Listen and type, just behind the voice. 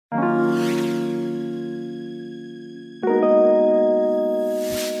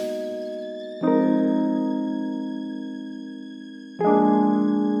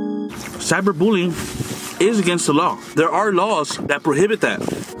cyberbullying is against the law. There are laws that prohibit that.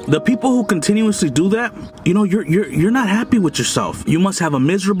 The people who continuously do that, you know, you're not happy with yourself. You must have a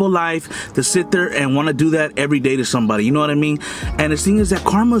miserable life to sit there and want to do that every day to somebody. You know what I mean? And the thing is that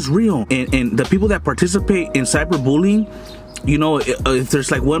karma is real. And the people that participate in cyberbullying, you know, if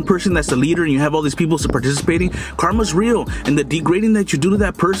there's like one person that's the leader and you have all these people participating, karma's real. And the degrading that you do to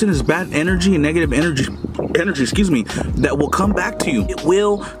that person is bad energy and negative energy, excuse me, that will come back to you. It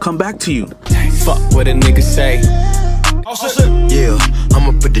will come back to you. Fuck what a nigga say. Yeah,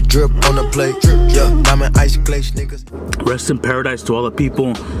 I'ma put the drip on the plate. Yeah, diamond ice glaze niggas. Rest in paradise to all the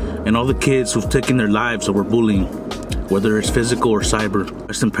people and all the kids who've taken their lives over bullying, whether it's physical or cyber.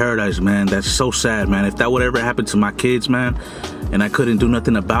 Rest in paradise, man. That's so sad, man. If that would ever happen to my kids, man, and I couldn't do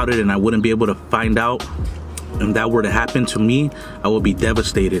nothing about it and I wouldn't be able to find out, and that were to happen to me, I would be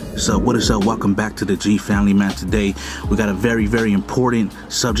devastated. So what is up? Welcome back to the G family, man. Today we got a very, very important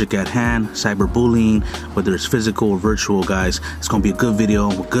subject at hand: cyberbullying, whether it's physical or virtual, guys. It's gonna be a good video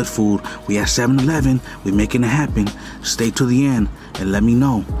with good food. We at 7-Eleven, we making it happen. Stay to the end and let me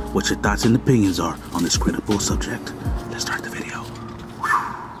know what your thoughts and opinions are on this critical subject. Let's start the video.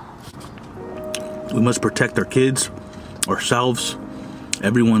 We must protect our kids, ourselves,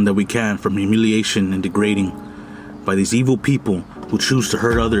 everyone that we can from humiliation and degrading by these evil people who choose to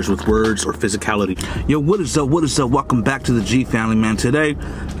hurt others with words or physicality. Yo, what is up? What is up? Welcome back to the G family, man. Today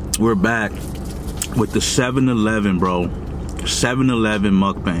we're back with the 7-Eleven, bro. 7-Eleven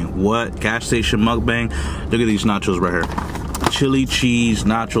mukbang. What? Gas station mukbang. Look at these nachos right here. Chili cheese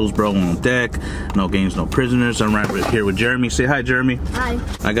nachos, bro, on deck. No games, no prisoners. I'm right here with Jeremy. Say hi, Jeremy. Hi.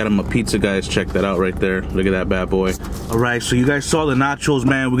 I got him a pizza, guys. Check that out right there. Look at that bad boy. All right, so you guys saw the nachos,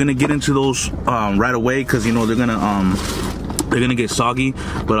 man. We're gonna get into those right away because you know they're gonna get soggy.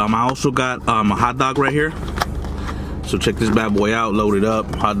 But I also got a hot dog right here. So check this bad boy out. Loaded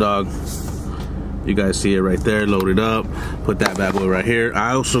up hot dog. You guys see it right there. Loaded up. Put that bad boy right here.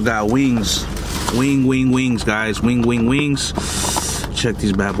 I also got wings. Wings, guys. Wings. Check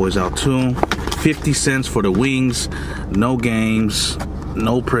these bad boys out too. 50 cents for the wings. No games,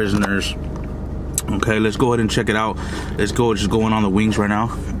 no prisoners. Okay, let's go ahead and check it out. Let's go, just going on the wings right now.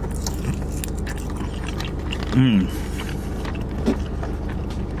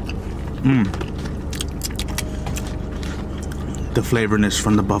 The flavorness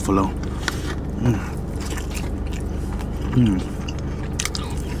from the buffalo.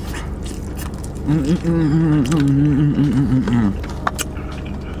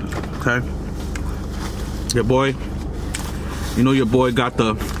 Okay, your boy, you know your boy got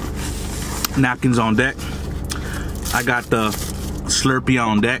the napkins on deck. I got the Slurpee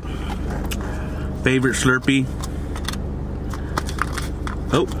on deck. Favorite Slurpee.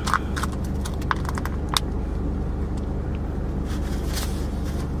 Oh,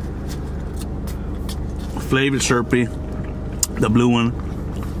 favorite Slurpee, the blue one.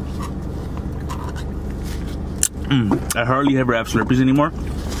 I hardly ever have Slurpees anymore.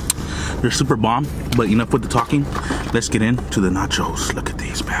 They're super bomb, but enough with the talking. Let's get into the nachos. Look at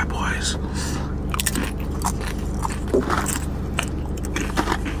these bad boys.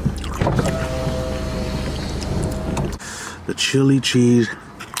 The chili cheese.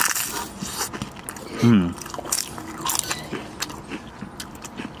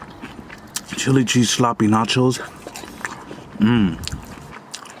 Chili cheese sloppy nachos.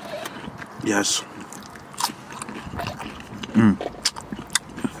 Yes.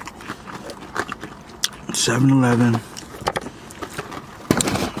 7-Eleven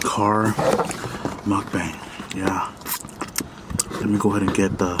car mukbang. Yeah. Let me go ahead and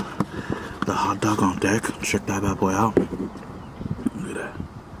get the hot dog on deck. Check that bad boy out. Look at that.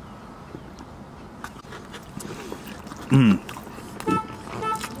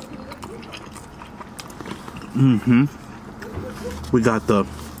 We got the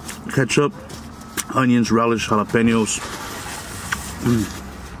ketchup, onions, relish, jalapenos.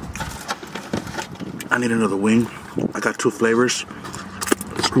 I need another wing. I got 2 flavors.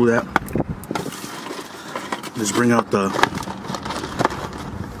 Screw that. Let's bring out the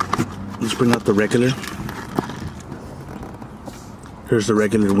regular. Here's the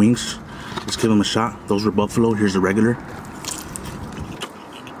regular wings. Let's give them a shot. Those were buffalo. Here's the regular.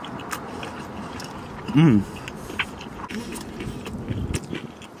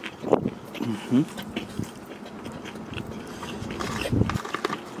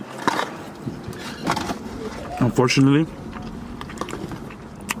 Unfortunately,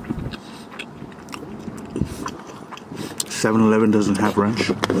 .7-Eleven doesn't have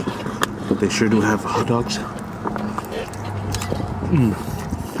ranch, but they sure do have hot dogs.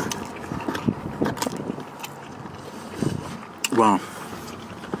 Wow.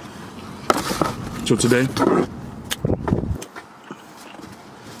 So today,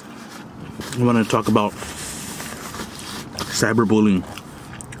 I'm going to talk about cyberbullying,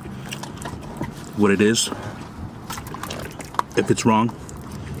 what it is, if it's wrong.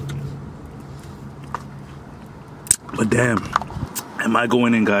 But damn, am I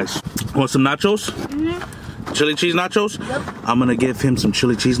going in, guys? Want some nachos? Mm-hmm. Chili cheese nachos? Yep. I'm gonna give him some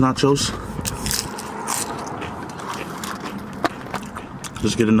chili cheese nachos.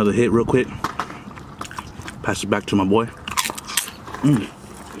 Just get another hit real quick. Pass it back to my boy. Here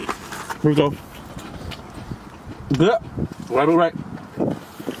we go. Good. Right, all right.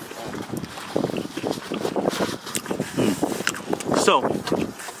 So,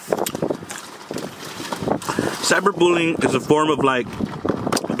 cyberbullying is a form of like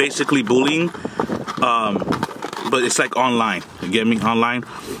basically bullying, but it's like online. You get me? Online.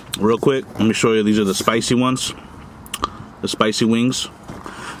 Real quick, let me show you. These are the spicy ones, the spicy wings.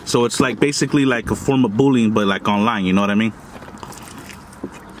 So it's like basically like a form of bullying, but like online. You know what I mean?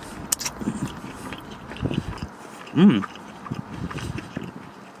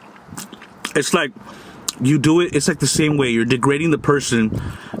 It's like you do it. It's like the same way. You're degrading the person,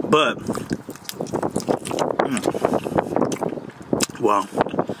 but wow.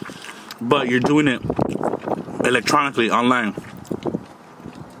 But you're doing it electronically, online.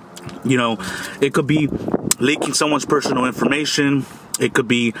 You know, it could be leaking someone's personal information. It could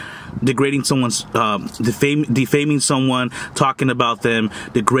be degrading someone's, defaming someone, talking about them,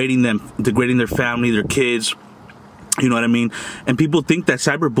 degrading their family, their kids. You know what I mean? And people think that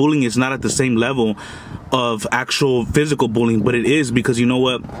cyberbullying is not at the same level of actual physical bullying, but it is, because you know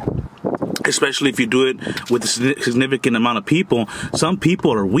what? Especially if you do it with a significant amount of people, some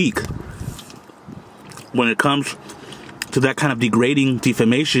people are weak when it comes to that kind of degrading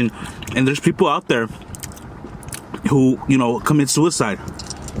defamation. And there's people out there who, you know, commit suicide.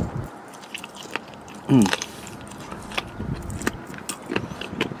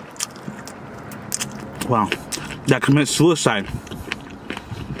 Wow. That commit suicide,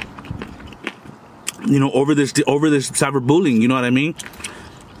 you know, over this cyberbullying. You know what I mean?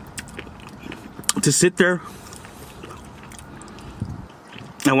 To sit there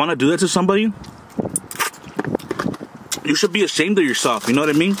and want to do that to somebody, you should be ashamed of yourself. You know what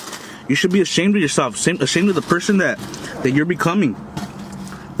I mean? You should be ashamed of yourself, ashamed of the person that you're becoming,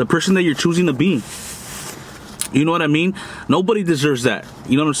 the person that you're choosing to be. You know what I mean? Nobody deserves that.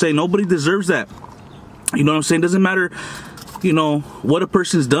 You know what I'm saying? Nobody deserves that. You know what I'm saying? Doesn't matter, you know, what a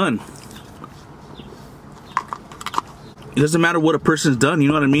person's done. It doesn't matter what a person's done. You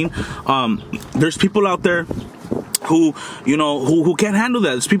know what I mean? There's people out there who, you know, who can't handle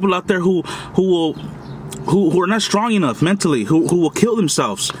that. There's people out there who are not strong enough mentally, who will kill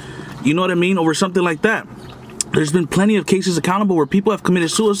themselves. You know what I mean? Over something like that. There's been plenty of cases accountable where people have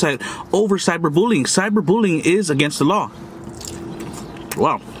committed suicide over cyberbullying. Cyberbullying is against the law.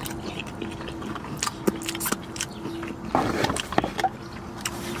 Wow.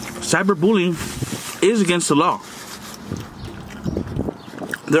 Cyberbullying is against the law.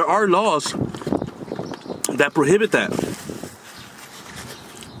 There are laws that prohibit that.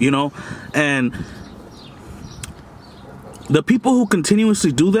 You know, and the people who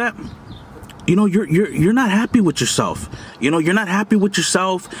continuously do that, you know, you're not happy with yourself. You know, you're not happy with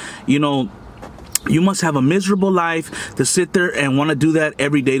yourself. You know, you must have a miserable life to sit there and want to do that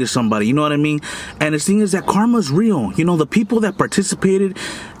every day to somebody. You know what I mean? And the thing is that karma's real. You know, the people that participated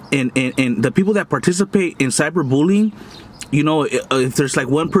in the people that participate in cyberbullying, you know, if there's like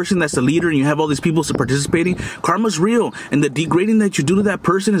one person that's the leader and you have all these people participating, karma's real. And the degrading that you do to that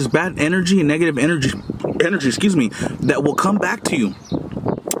person is bad energy and negative energy, excuse me, that will come back to you.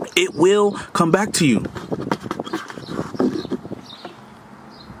 It will come back to you.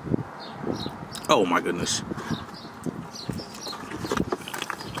 Oh my goodness.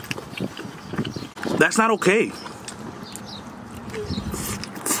 That's not okay.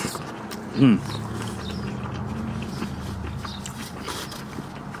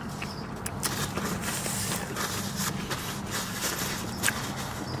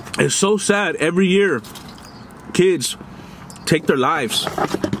 It's so sad. Every year, kids take their lives.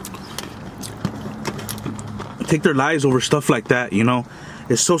 Take their lives over stuff like that, you know?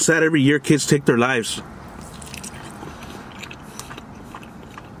 It's so sad. Every year, kids take their lives.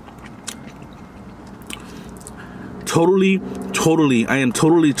 I am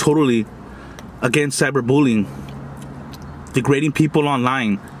totally against cyberbullying, degrading people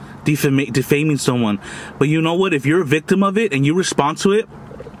online, defaming someone. But you know what? If you're a victim of it and you respond to it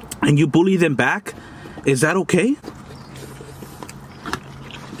and you bully them back, is that okay?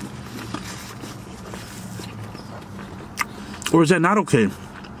 Or is that not okay?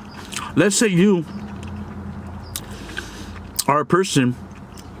 Let's say you are a person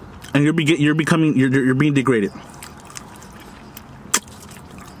and you're being degraded.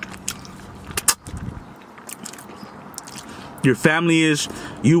 Your family is,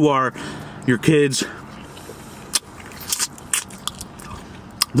 you are, your kids.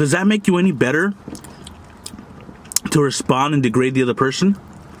 Does that make you any better to respond and degrade the other person?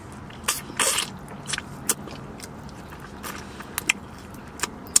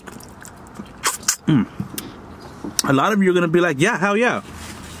 A lot of you are gonna be like, yeah, hell yeah.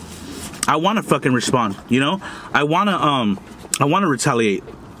 I wanna fucking respond, you know? I wanna retaliate.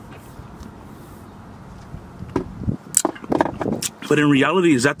 But in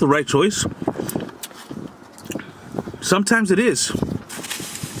reality, is that the right choice? Sometimes it is.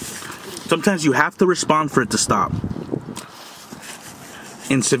 Sometimes you have to respond for it to stop.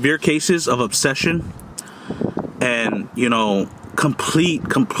 In severe cases of obsession and, you know, complete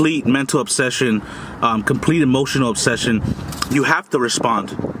mental obsession, complete emotional obsession, you have to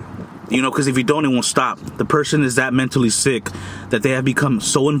respond. You know, because if you don't, it won't stop. The person is that mentally sick that they have become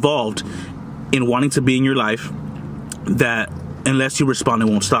so involved in wanting to be in your life that unless you respond, it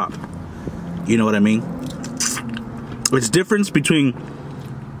won't stop. You know what I mean? It's difference between,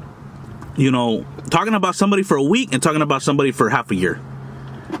 you know, talking about somebody for a week and talking about somebody for half a year.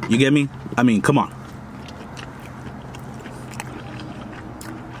 You get me? I mean, come on.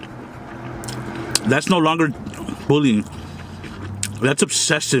 That's no longer bullying. That's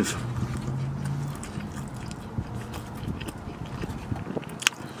obsessive.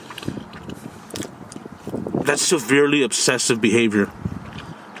 That's severely obsessive behavior.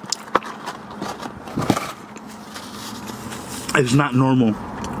 It's not normal.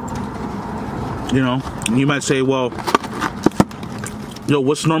 You know, you might say, well, yo,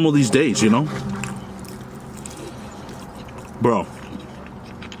 what's normal these days, you know? Bro.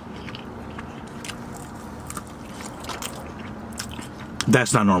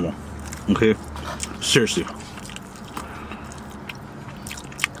 That's not normal. Okay? Seriously.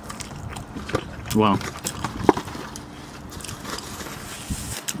 Wow.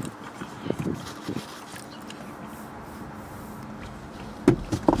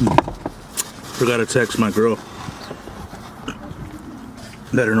 Forgot to text my girl.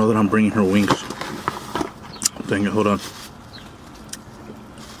 Let her know that I'm bringing her wings. Dang it, hold on.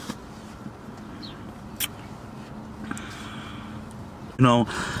 You know,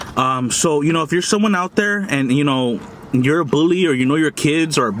 so, you know, if you're someone out there and, you know, you're a bully, or you know your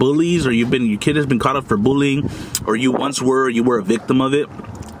kids are bullies, or your kid has been caught up for bullying, or you once were, you were a victim of it,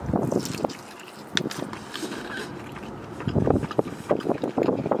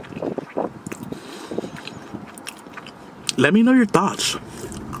 let me know your thoughts.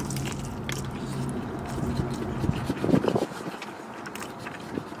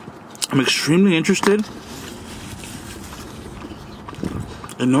 I'm extremely interested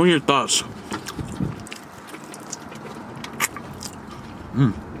in knowing your thoughts.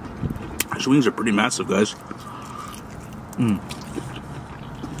 These wings are pretty massive, guys.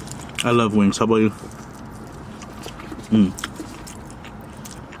 I love wings. How about you?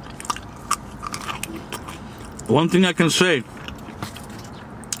 One thing I can say,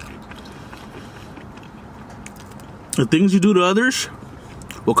 the things you do to others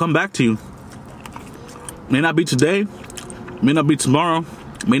will come back to you. May not be today, may not be tomorrow,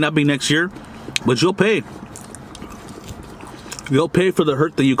 may not be next year, but you'll pay. You'll pay for the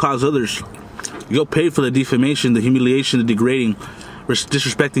hurt that you cause others. You'll pay for the defamation, the humiliation, the degrading,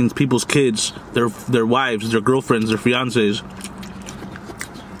 disrespecting people's kids, their wives, their girlfriends, their fiancés.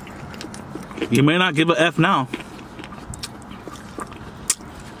 You may not give a F now,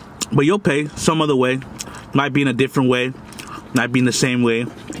 but you'll pay some other way. Might be in a different way, might be in the same way,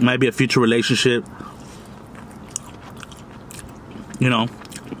 might be a future relationship. You know,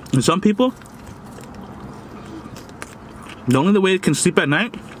 and some people, the only way they can sleep at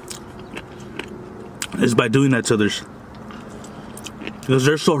night is by doing that to others. Because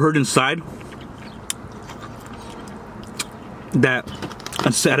they're so hurt inside that,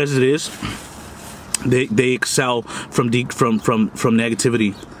 as sad as it is, they excel from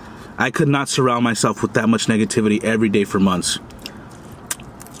negativity. I could not surround myself with that much negativity every day for months.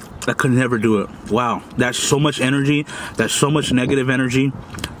 I could never do it. Wow, that's so much energy. That's so much negative energy.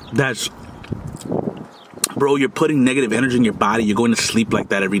 That's, bro, you're putting negative energy in your body. You're going to sleep like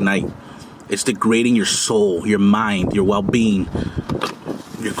that every night. It's degrading your soul, your mind, your well-being,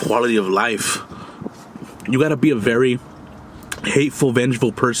 your quality of life. You gotta be a very hateful,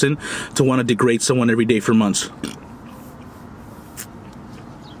 vengeful person to want to degrade someone every day for months.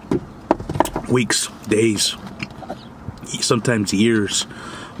 Weeks, days, sometimes years.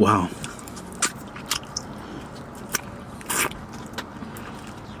 Wow.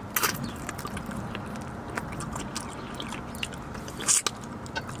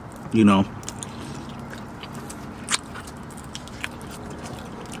 you know.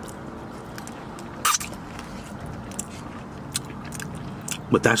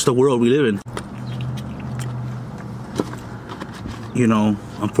 But that's the world we live in. You know,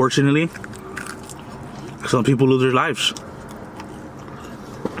 unfortunately, some people lose their lives.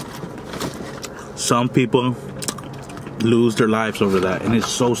 Some people lose their lives over that, and it's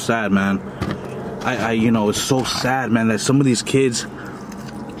so sad, man. You know, it's so sad, man, that some of these kids,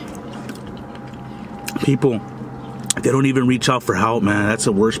 people, they don't even reach out for help, man. That's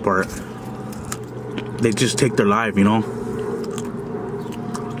the worst part. They just take their life, you know.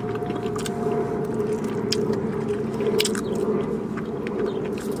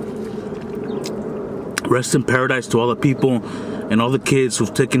 Rest in paradise to all the people and all the kids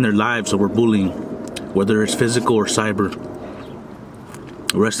who've taken their lives over bullying, whether it's physical or cyber.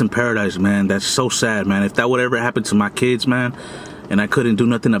 Rest in paradise, man. That's so sad, man. If that would ever happen to my kids, man, and I couldn't do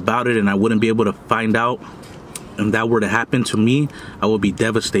nothing about it, and I wouldn't be able to find out, and that were to happen to me, I would be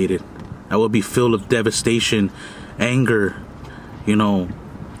devastated. I would be filled with devastation, anger, you know.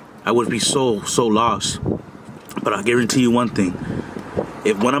 I would be so lost. But I'll guarantee you one thing.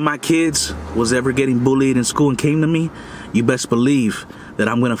 If one of my kids was ever getting bullied in school and came to me, you best believe that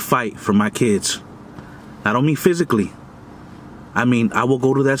I'm going to fight for my kids. I don't mean physically. I mean, I will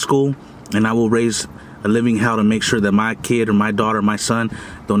go to that school and I will raise a living hell to make sure that my kid or my daughter or my son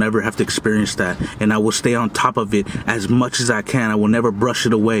don't ever have to experience that. And I will stay on top of it as much as I can. I will never brush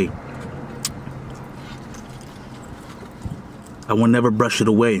it away. I will never brush it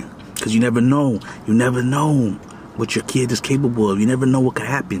away. Because you never know. You never know what your kid is capable of. You never know what could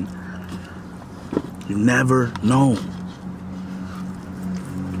happen. You never know.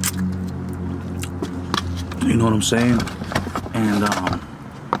 You know what I'm saying? And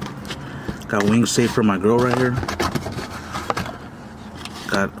got wings saved for my girl right here.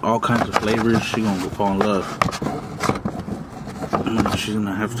 Got all kinds of flavors. She gonna go fall in love. She's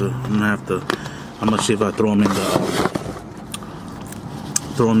gonna have to. I'm gonna see if I throw them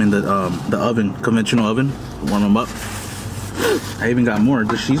in the oven, conventional oven. Warm them up. I even got more.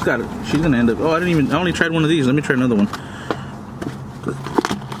 She's gonna end up. Oh, I only tried one of these. Let me try another one.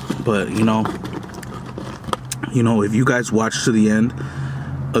 But you know, if you guys watch to the end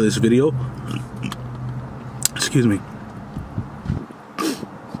of this video, excuse me,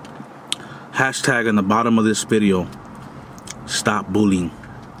 hashtag on the bottom of this video, stop bullying.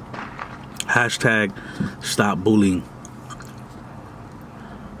 Hashtag stop bullying.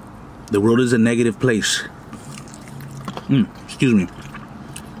 The world is a negative place. Excuse me.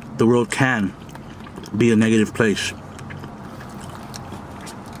 The world can be a negative place.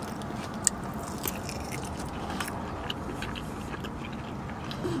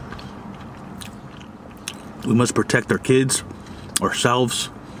 We must protect our kids, ourselves,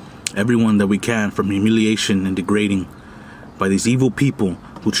 everyone that we can from humiliation and degrading by these evil people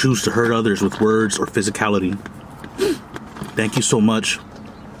who choose to hurt others with words or physicality. Thank you so much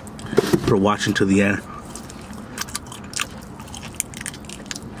for watching to the end.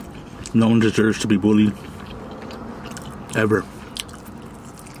 No one deserves to be bullied, ever.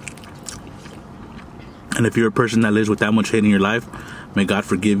 And if you're a person that lives with that much hate in your life, may God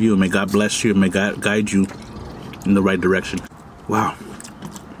forgive you, and may God bless you, and may God guide you in the right direction. Wow,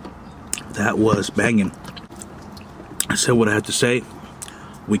 that was banging. I said what I had to say.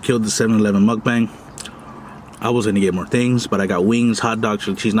 We killed the 7-Eleven mukbang. I was gonna get more things, but I got wings, hot dogs,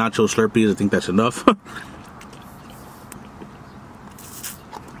 chili cheese nachos, Slurpees. I think that's enough.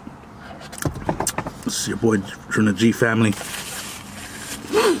 This is your boy from the G family.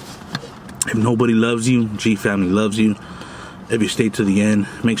 If nobody loves you, G family loves you. If you stay to the end,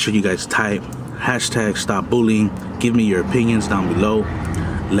 make sure you guys type hashtag stop bullying. Give me your opinions down below.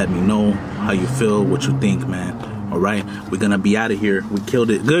 Let me know how you feel, what you think, man. All right, we're gonna be out of here. We killed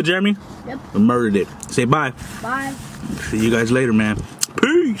it. Good, Jeremy? Yep. We murdered it. Say bye. Bye. See you guys later, man.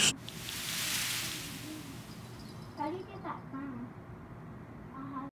 Peace.